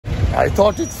I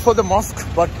thought it's for the mosque,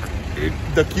 but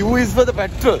the queue is for the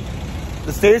petrol.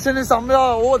 The station is somewhere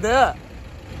over there.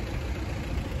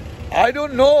 I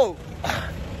don't know.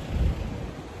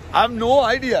 I have no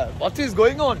idea what is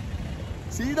going on.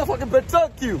 See the fucking petrol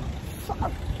queue.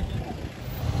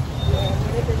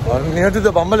 I'm near to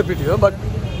the Bumble pit here, but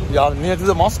yeah, near to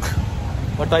the mosque.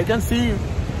 But I can see,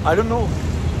 I don't know.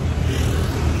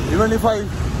 Even if I...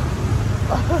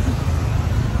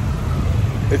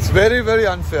 It's very, very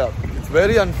unfair. It's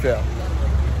very unfair.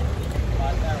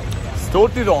 It's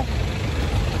totally wrong.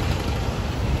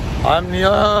 I'm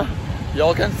near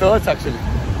York and Search actually.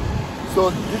 So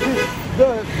this is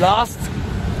the last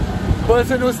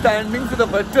person who's standing for the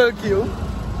petrol queue.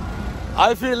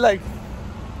 I feel like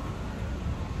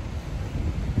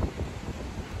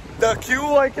the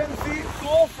queue I can see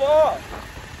so far.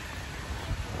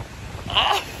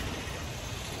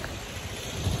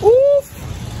 Oof.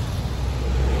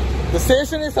 The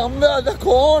station is somewhere at the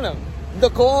corner. In the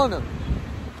corner.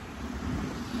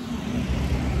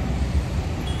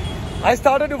 I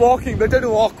started walking. Better to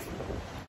walk.